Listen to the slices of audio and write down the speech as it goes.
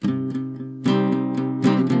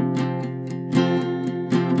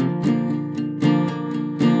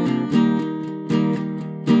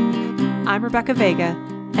I'm Rebecca Vega,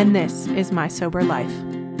 and this is My Sober Life.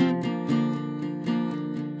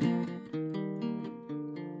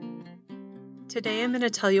 Today I'm going to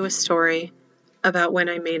tell you a story about when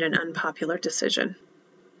I made an unpopular decision.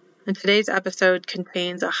 And today's episode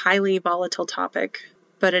contains a highly volatile topic,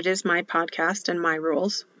 but it is my podcast and my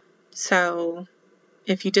rules. So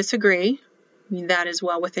if you disagree, that is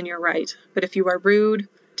well within your right. But if you are rude,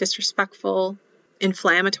 disrespectful,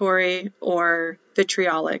 inflammatory, or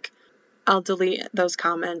vitriolic, I'll delete those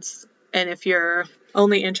comments. And if you're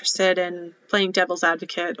only interested in playing devil's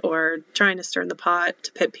advocate or trying to stir in the pot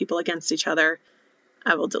to pit people against each other,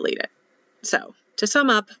 I will delete it. So, to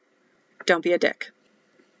sum up, don't be a dick.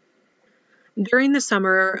 During the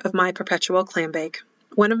summer of my perpetual clam bake,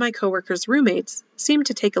 one of my coworkers' roommates seemed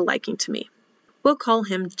to take a liking to me. We'll call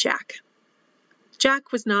him Jack.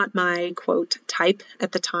 Jack was not my, quote, type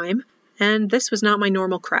at the time, and this was not my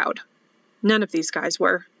normal crowd. None of these guys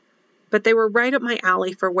were. But they were right up my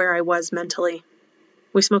alley for where I was mentally.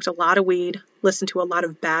 We smoked a lot of weed, listened to a lot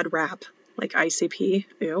of bad rap, like ICP,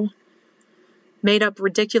 ew, made up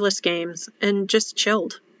ridiculous games, and just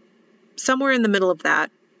chilled. Somewhere in the middle of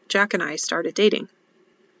that, Jack and I started dating.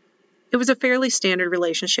 It was a fairly standard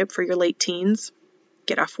relationship for your late teens.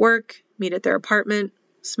 Get off work, meet at their apartment,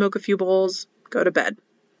 smoke a few bowls, go to bed.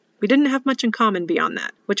 We didn't have much in common beyond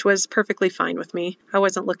that, which was perfectly fine with me. I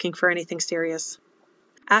wasn't looking for anything serious.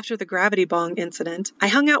 After the gravity bong incident, I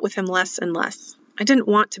hung out with him less and less. I didn't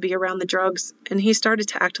want to be around the drugs, and he started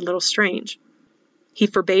to act a little strange. He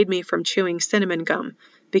forbade me from chewing cinnamon gum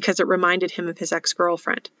because it reminded him of his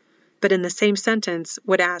ex-girlfriend, but in the same sentence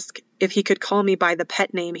would ask if he could call me by the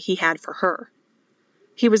pet name he had for her.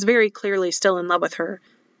 He was very clearly still in love with her,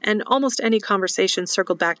 and almost any conversation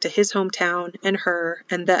circled back to his hometown and her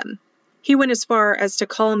and them. He went as far as to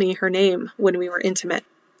call me her name when we were intimate.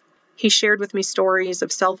 He shared with me stories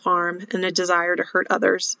of self-harm and a desire to hurt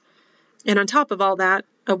others. And on top of all that,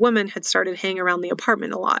 a woman had started hanging around the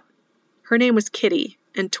apartment a lot. Her name was Kitty,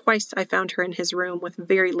 and twice I found her in his room with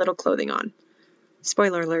very little clothing on.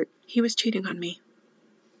 Spoiler alert, he was cheating on me.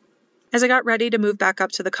 As I got ready to move back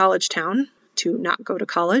up to the college town, to not go to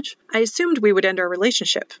college, I assumed we would end our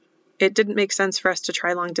relationship. It didn't make sense for us to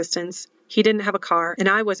try long distance. He didn't have a car, and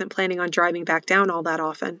I wasn't planning on driving back down all that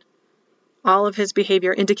often. All of his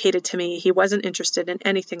behavior indicated to me he wasn't interested in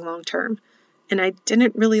anything long-term, and I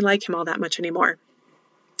didn't really like him all that much anymore.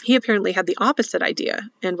 He apparently had the opposite idea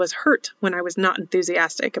and was hurt when I was not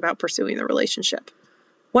enthusiastic about pursuing the relationship.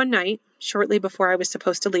 One night, shortly before I was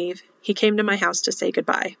supposed to leave, he came to my house to say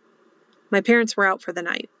goodbye. My parents were out for the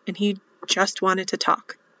night, and he just wanted to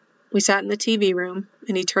talk. We sat in the TV room,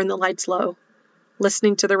 and he turned the lights low.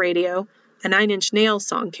 Listening to the radio, a Nine Inch Nails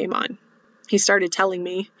song came on. He started telling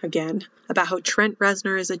me, again, about how Trent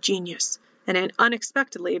Reznor is a genius, and I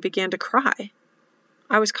unexpectedly began to cry.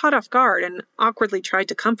 I was caught off guard and awkwardly tried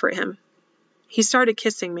to comfort him. He started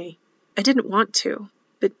kissing me. I didn't want to,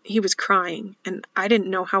 but he was crying, and I didn't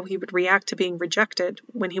know how he would react to being rejected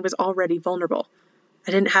when he was already vulnerable.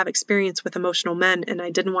 I didn't have experience with emotional men, and I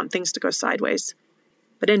didn't want things to go sideways.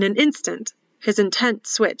 But in an instant, his intent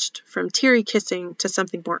switched from teary kissing to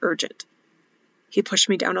something more urgent. He pushed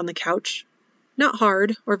me down on the couch. Not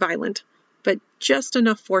hard or violent, but just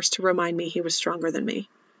enough force to remind me he was stronger than me.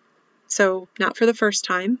 So, not for the first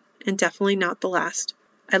time, and definitely not the last,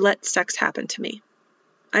 I let sex happen to me.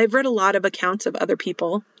 I've read a lot of accounts of other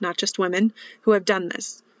people, not just women, who have done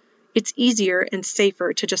this. It's easier and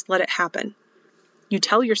safer to just let it happen. You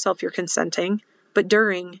tell yourself you're consenting, but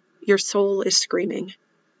during, your soul is screaming.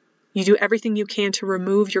 You do everything you can to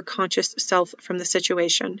remove your conscious self from the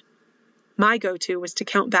situation. My go-to was to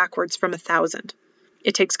count backwards from 1,000.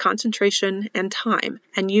 It takes concentration and time,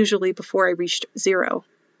 and usually before I reached 0,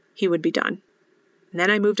 he would be done. And then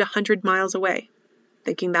I moved 100 miles away,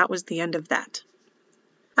 thinking that was the end of that.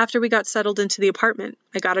 After we got settled into the apartment,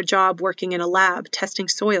 I got a job working in a lab testing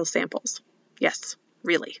soil samples. Yes,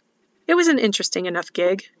 really. It was an interesting enough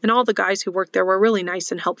gig, and all the guys who worked there were really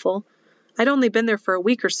nice and helpful. I'd only been there for a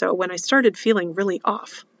week or so when I started feeling really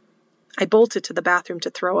off. I bolted to the bathroom to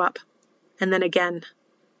throw up. And then again,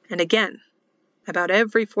 and again, about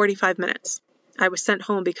every 45 minutes. I was sent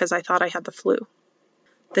home because I thought I had the flu.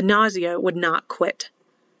 The nausea would not quit.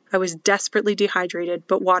 I was desperately dehydrated,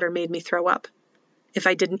 but water made me throw up. If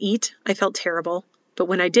I didn't eat, I felt terrible, but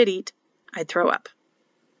when I did eat, I'd throw up.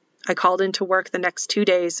 I called into work the next 2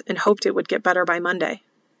 days and hoped it would get better by Monday.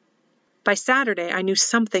 By Saturday, I knew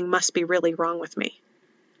something must be really wrong with me.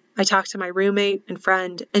 I talked to my roommate and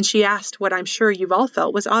friend, and she asked what I'm sure you've all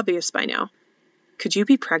felt was obvious by now. Could you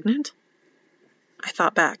be pregnant? I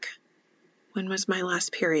thought back. When was my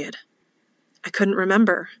last period? I couldn't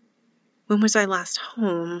remember. When was I last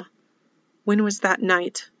home? When was that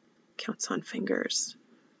night? Counts on fingers.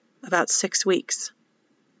 About 6 weeks.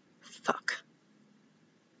 Fuck.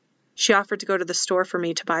 She offered to go to the store for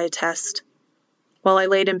me to buy a test. While I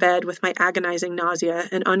laid in bed with my agonizing nausea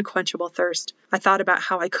and unquenchable thirst, I thought about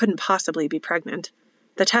how I couldn't possibly be pregnant.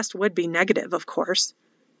 The test would be negative, of course.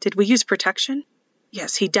 Did we use protection?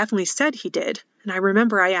 Yes, he definitely said he did, and I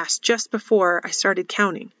remember I asked just before I started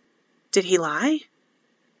counting. Did he lie?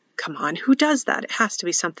 Come on, who does that? It has to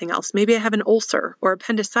be something else. Maybe I have an ulcer, or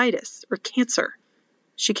appendicitis, or cancer.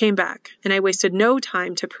 She came back, and I wasted no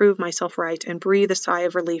time to prove myself right and breathe a sigh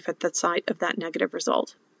of relief at the sight of that negative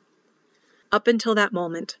result. Up until that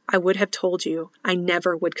moment, I would have told you I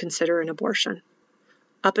never would consider an abortion.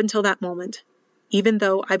 Up until that moment, even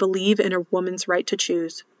though I believe in a woman's right to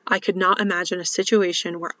choose, I could not imagine a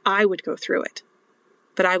situation where I would go through it.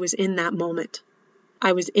 But I was in that moment.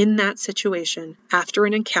 I was in that situation after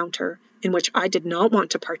an encounter in which I did not want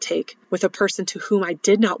to partake with a person to whom I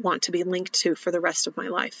did not want to be linked to for the rest of my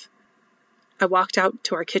life. I walked out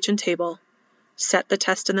to our kitchen table, set the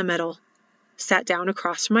test in the middle, sat down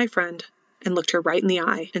across from my friend, and looked her right in the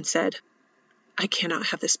eye and said, I cannot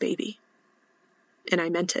have this baby. And I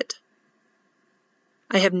meant it.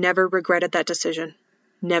 I have never regretted that decision.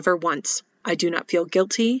 Never once. I do not feel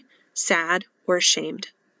guilty, sad, or ashamed.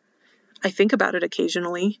 I think about it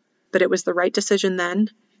occasionally, but it was the right decision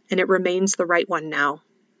then, and it remains the right one now.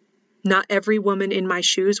 Not every woman in my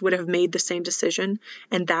shoes would have made the same decision,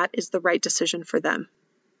 and that is the right decision for them.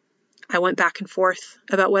 I went back and forth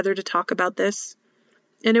about whether to talk about this,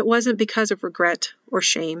 and it wasn't because of regret or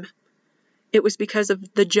shame. It was because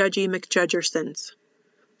of the judgy McJudgersons,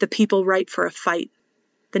 the people ripe for a fight,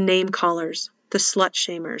 the name callers, the slut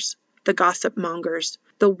shamers, the gossip mongers,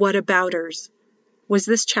 the whatabouters. Was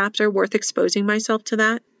this chapter worth exposing myself to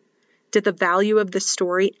that? Did the value of this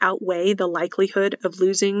story outweigh the likelihood of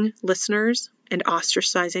losing listeners and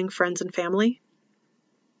ostracizing friends and family?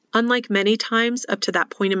 Unlike many times up to that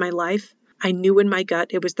point in my life, I knew in my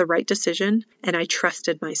gut it was the right decision, and I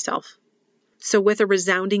trusted myself. So with a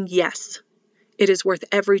resounding yes, it is worth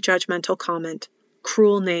every judgmental comment,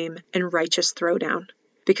 cruel name, and righteous throwdown.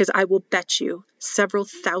 Because I will bet you several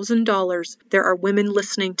 $1,000s there are women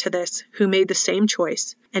listening to this who made the same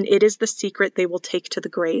choice, and it is the secret they will take to the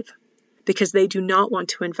grave, because they do not want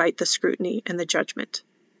to invite the scrutiny and the judgment.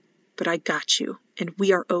 But I got you, and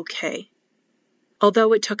we are okay.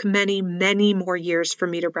 Although it took many, many more years for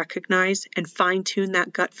me to recognize and fine-tune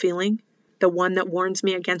that gut feeling, the one that warns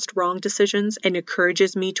me against wrong decisions and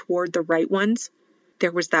encourages me toward the right ones,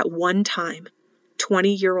 there was that one time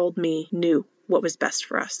 20-year-old me knew what was best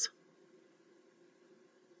for us.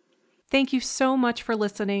 Thank you so much for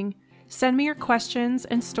listening. Send me your questions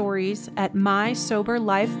and stories at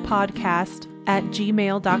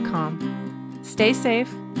mysoberlifepodcast@gmail.com. Stay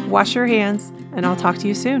safe, wash your hands, and I'll talk to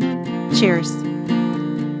you soon. Cheers.